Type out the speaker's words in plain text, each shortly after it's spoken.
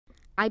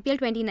IPL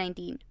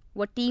 2019,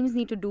 what teams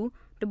need to do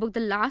to book the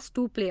last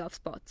 2 playoff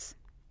spots.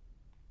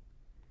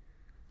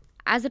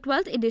 As the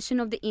 12th edition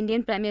of the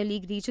Indian Premier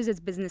League reaches its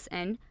business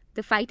end,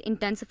 the fight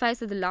intensifies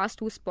for the last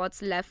 2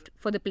 spots left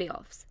for the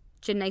playoffs.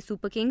 Chennai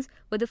Super Kings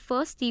were the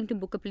first team to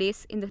book a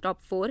place in the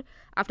top 4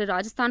 after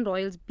Rajasthan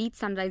Royals beat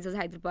Sunrisers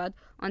Hyderabad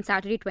on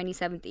Saturday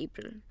 27th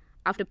April.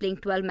 After playing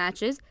 12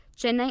 matches,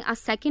 Chennai are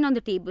second on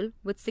the table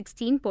with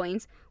 16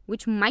 points,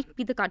 which might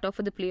be the cutoff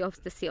for the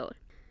playoffs this year.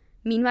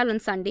 Meanwhile, on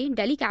Sunday,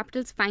 Delhi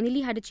Capitals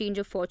finally had a change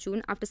of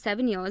fortune after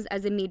 7 years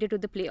as they made it to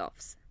the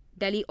playoffs.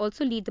 Delhi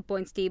also lead the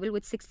points table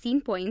with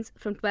 16 points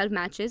from 12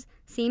 matches,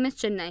 same as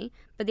Chennai,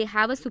 but they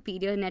have a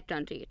superior net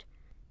run rate.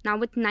 Now,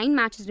 with 9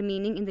 matches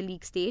remaining in the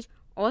league stage,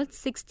 all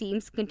 6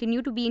 teams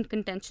continue to be in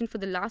contention for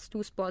the last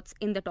 2 spots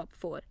in the top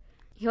 4.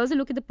 Here's a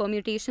look at the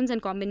permutations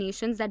and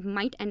combinations that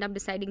might end up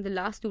deciding the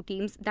last 2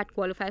 teams that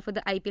qualify for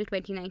the IPL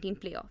 2019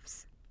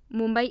 playoffs.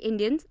 Mumbai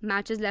Indians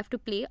matches left to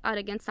play are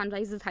against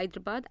Sunrisers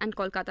Hyderabad and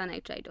Kolkata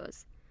Knight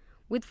Riders.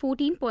 With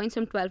 14 points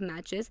from 12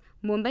 matches,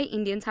 Mumbai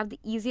Indians have the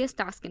easiest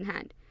task in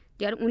hand.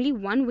 They are only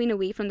 1 win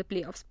away from the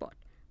playoff spot.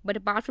 But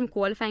apart from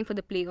qualifying for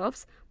the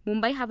playoffs,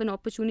 Mumbai have an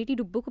opportunity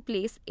to book a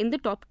place in the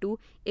top 2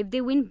 if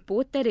they win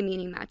both their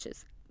remaining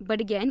matches.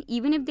 But again,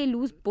 even if they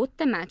lose both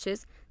their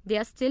matches, they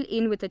are still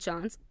in with a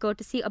chance,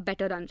 courtesy a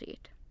better run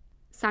rate.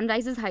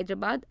 Sunrisers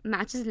Hyderabad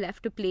matches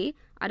left to play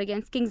are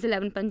against Kings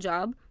 11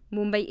 Punjab,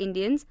 Mumbai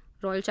Indians,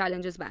 Royal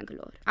Challengers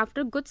Bangalore.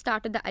 After a good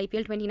start at the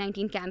IPL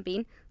 2019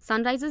 campaign,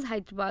 Sunrisers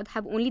Hyderabad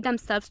have only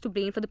themselves to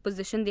blame for the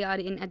position they are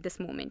in at this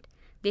moment.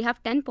 They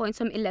have 10 points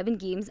from 11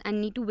 games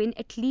and need to win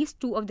at least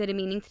 2 of their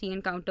remaining 3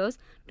 encounters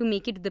to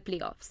make it to the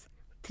playoffs.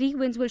 3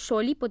 wins will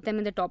surely put them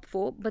in the top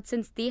 4, but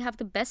since they have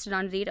the best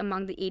run rate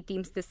among the 8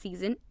 teams this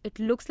season, it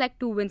looks like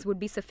 2 wins would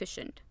be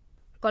sufficient.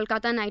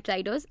 Kolkata Knight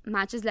Riders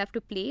matches left to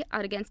play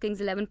are against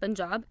Kings 11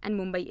 Punjab and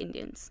Mumbai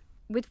Indians.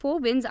 With 4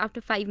 wins after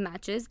 5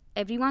 matches,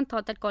 everyone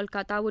thought that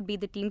Kolkata would be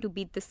the team to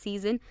beat this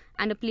season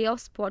and a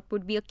playoff spot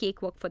would be a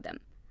cakewalk for them.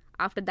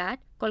 After that,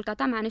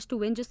 Kolkata managed to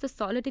win just a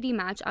solitary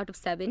match out of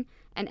 7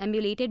 and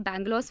emulated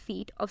Bangalore's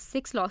feat of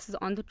 6 losses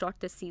on the trot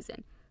this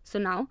season. So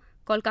now,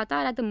 Kolkata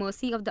are at the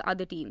mercy of the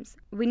other teams.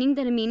 Winning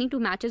the remaining 2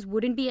 matches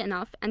wouldn't be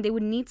enough and they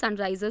would need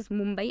Sunrisers,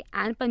 Mumbai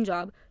and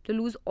Punjab to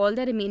lose all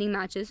their remaining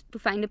matches to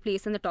find a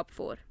place in the top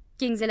 4.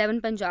 Kings 11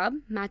 Punjab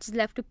matches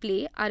left to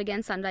play are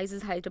against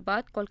Sunrisers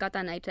Hyderabad,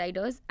 Kolkata Knight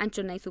Riders and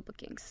Chennai Super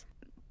Kings.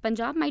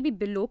 Punjab might be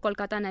below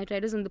Kolkata Knight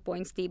Riders on the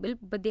points table,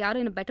 but they are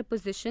in a better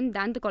position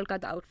than the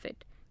Kolkata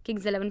outfit.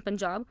 Kings 11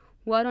 Punjab,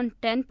 who are on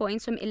 10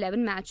 points from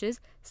 11 matches,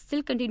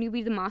 still continue to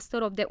be the master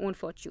of their own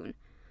fortune.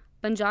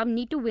 Punjab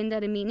need to win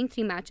their remaining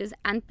 3 matches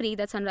and pray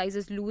that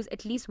Sunrisers lose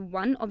at least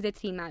 1 of their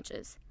 3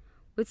 matches.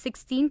 With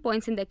 16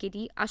 points in their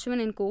kitty,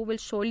 Ashwin and co will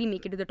surely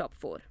make it to the top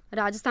 4.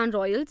 Rajasthan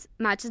Royals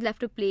matches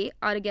left to play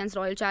are against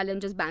Royal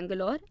Challengers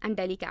Bangalore and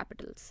Delhi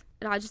Capitals.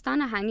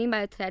 Rajasthan are hanging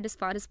by a thread as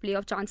far as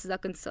playoff chances are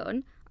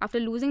concerned. After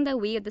losing their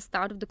way at the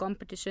start of the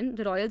competition,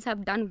 the Royals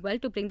have done well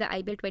to bring the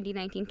IPL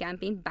 2019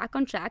 campaign back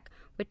on track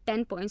with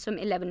 10 points from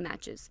 11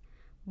 matches.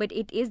 But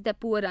it is their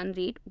poor run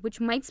rate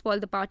which might spoil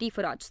the party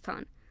for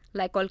Rajasthan.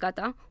 Like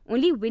Kolkata,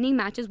 only winning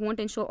matches won't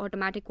ensure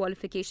automatic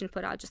qualification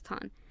for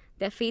Rajasthan.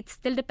 Their fate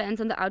still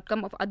depends on the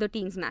outcome of other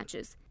teams'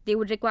 matches. They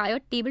would require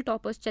table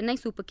toppers Chennai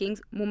Super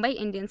Kings, Mumbai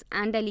Indians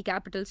and Delhi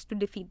Capitals to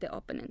defeat their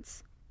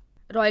opponents.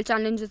 Royal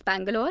Challengers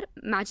Bangalore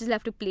matches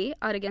left to play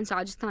are against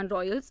Rajasthan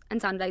Royals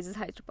and Sunrisers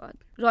Hyderabad.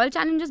 Royal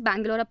Challengers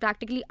Bangalore are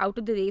practically out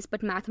of the race,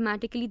 but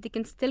mathematically they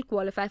can still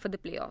qualify for the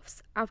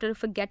playoffs. After a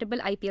forgettable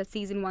IPL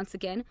season once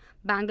again,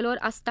 Bangalore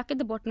are stuck at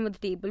the bottom of the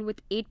table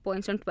with 8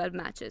 points from 12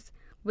 matches.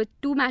 With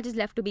 2 matches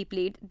left to be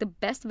played, the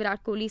best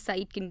Virat Kohli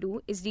side can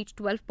do is reach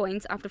 12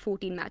 points after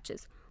 14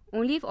 matches.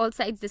 Only if all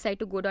sides decide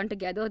to go down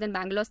together, then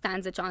Bangalore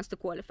stands a chance to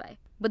qualify.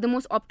 But the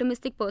most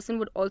optimistic person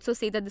would also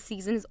say that the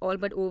season is all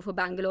but over for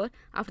Bangalore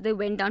after they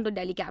went down to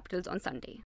Delhi Capitals on Sunday.